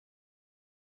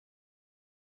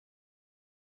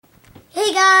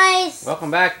Hey guys!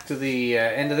 Welcome back to the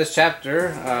end of this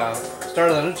chapter. Start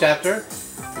of the new chapter.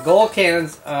 The gold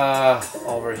cannon's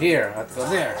over here. I have to go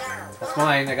there. That's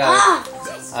mine. I got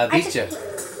it. I beat you.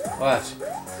 Watch.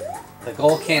 The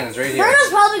gold cannon's right here. Bruno's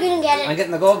probably gonna get it. I'm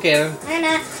getting the gold cannon. I'm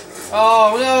not.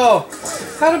 Oh no!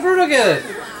 How did Bruno get it?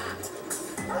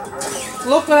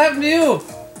 Look what happened to you.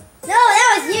 No,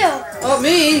 that was you. Oh,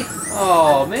 me?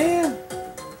 Oh man.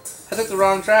 I took the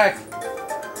wrong track.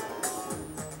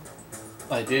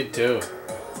 I did too.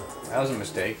 That was a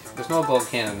mistake. There's no gold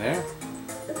cannon there.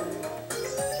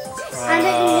 I'm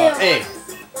taking you.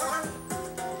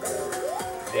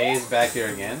 A. A's back here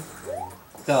again.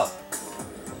 Go.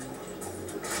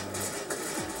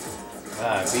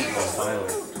 I beat one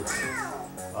finally.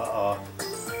 Uh-oh.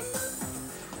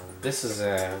 This is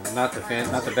not the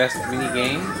best mini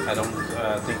game. I don't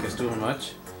think it's doing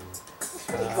much.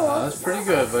 It's pretty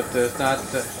good, but it's not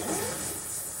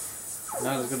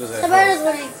as good as I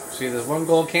thought. See, there's one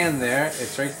gold cannon there.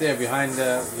 It's right there behind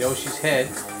Yoshi's head,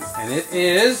 and it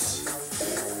is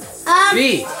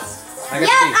B. I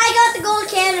got the gold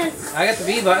cannon. I got the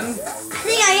B button. I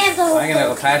think I have the whole. I'm gonna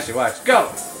go past you. Watch.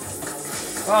 Go.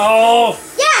 Oh!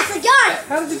 Yes, I got it.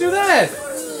 How did you do that?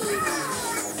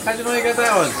 How'd you know you got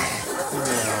that one?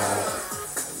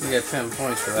 You got 10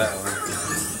 points for that one.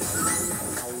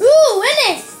 Ooh, win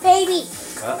it, baby.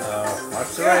 Uh-oh.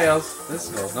 Watch the rails. This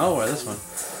goes nowhere, this one.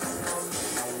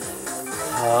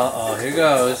 Uh-oh, here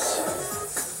goes.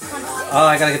 Oh,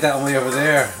 I gotta get that one way over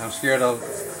there. I'm scared of...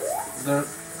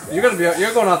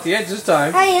 You're going off the edge this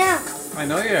time. I am. I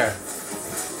know you are.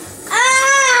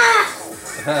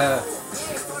 Ah!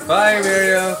 Bye,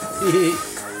 Mario.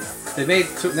 They made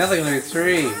two. Now they're gonna be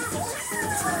 3.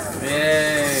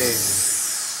 Yay!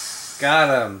 Got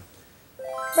him.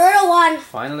 Birdo won.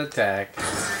 Final attack.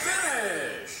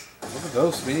 Look at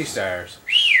those mini stars.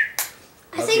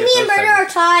 I think me and Birdo are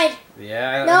tied.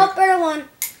 Yeah. Nope, Birdo won.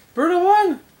 Birdo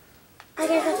won.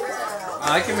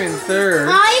 I came in 3rd.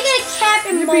 Oh, you get a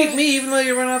captain. You beat me even though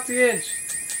you ran off the edge.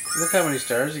 Look how many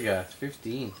stars you got.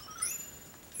 15.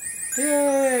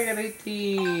 Yay, I got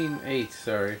 18. 8,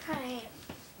 sorry.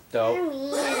 Dope.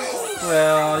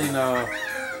 Well, you know.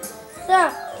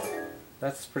 So.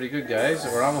 That's pretty good, guys.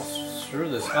 We're almost through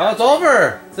this. Oh, it's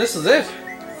over! This is it.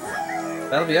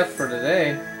 That'll be up for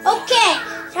today. Okay.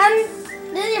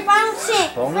 This is your final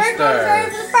shit. Bonus First star.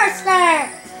 bonus for the first star.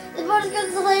 The bonus goes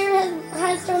to the player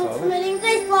has total committing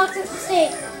dice blocks at the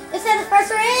stage. It said the first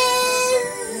star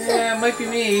is... Yeah, it might be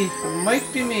me. It might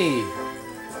be me.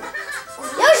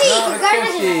 Yoshi! No,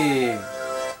 Congratulations! Yoshi.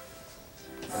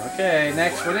 Okay,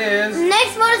 next one is...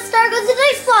 Next bonus star goes to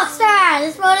dice block star.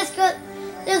 This bonus goes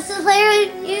to the player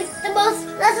who used the most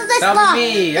rest of the dice block. That'll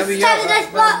be me. That'll be This time the dice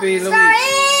block star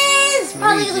is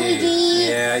probably Luigi.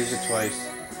 Yeah, I used it twice.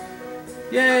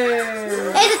 Yay!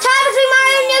 It's a tie between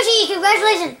Mario and Yoshi.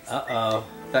 Congratulations. Uh-oh.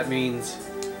 That means...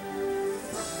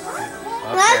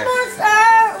 Last bonus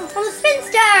star from the spin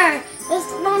star. This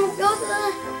one goes to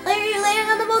the player who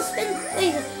landed on the most spin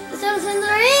phases. The seven spin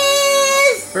star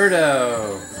is...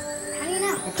 Birdo. How do you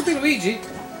know? It could be Luigi.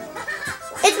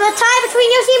 It's a tie between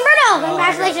Yoshi and Birdo.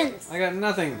 Congratulations. I got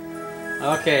nothing.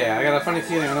 Okay, I got a funny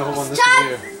feeling I know who won this Top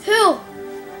year. who?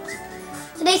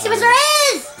 Today's superstar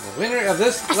is... The winner of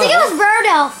this I think it was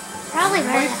Birdo. Probably It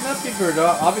might Birdo. not be Birdo.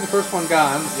 I'll be the first one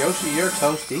gone. Yoshi, you're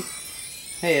toasty.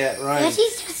 Hey, Ryan.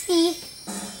 Yoshi's toasty.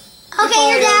 Okay,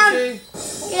 you're down. Yoshi.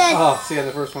 You're dead. Oh, see, I'm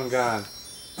the first one gone.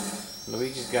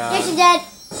 Luigi's gone. Yoshi's dead.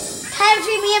 Tie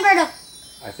between me and Birdo.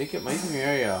 I think it might be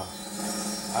Mario.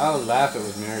 I'll laugh if it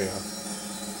was Mario.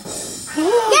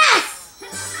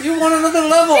 Yes! You won another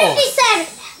level! 57!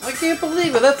 I can't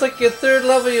believe it. That's like your 3rd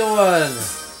level you won.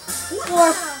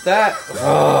 4th. That,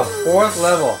 4th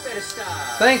level.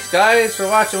 Thanks, guys, for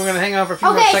watching. We're going to hang on for a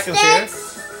few more seconds here.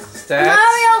 Stats.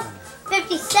 Mario,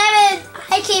 57.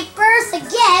 I came first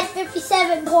again,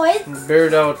 57 points.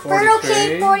 Birdo at 43. Birdo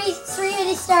came 43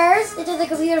 mini stars into the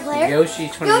computer player. Yoshi,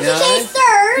 29. Yoshi came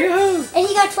 3rd. Yoo-hoo. And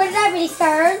he got 29 mini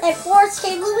stars. And 4th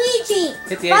came Luigi.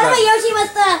 Hit the By the A way, Yoshi was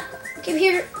the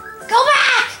computer... Go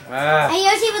back! Ah. And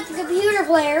Yoshi was the computer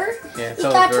player. Yeah, He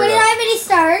so got was 29 Birdo. mini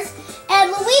stars.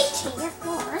 And Luigi, you're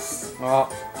 4th. I'm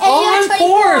And you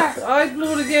got 4th! I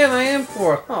blew it again. I am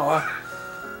 4th. Oh,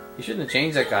 you shouldn't have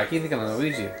changed that guy. I keep thinking of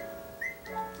Luigi.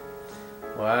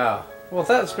 Wow. Well,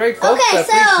 that's great, folks. Okay,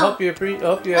 so...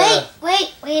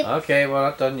 Wait. Okay, well,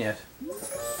 not done yet.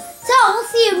 So, we'll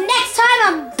see you next time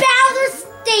on Bowser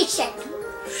Station.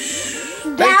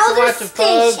 Thanks for watching,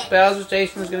 folks. Bowser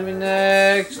Station is going to be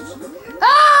next.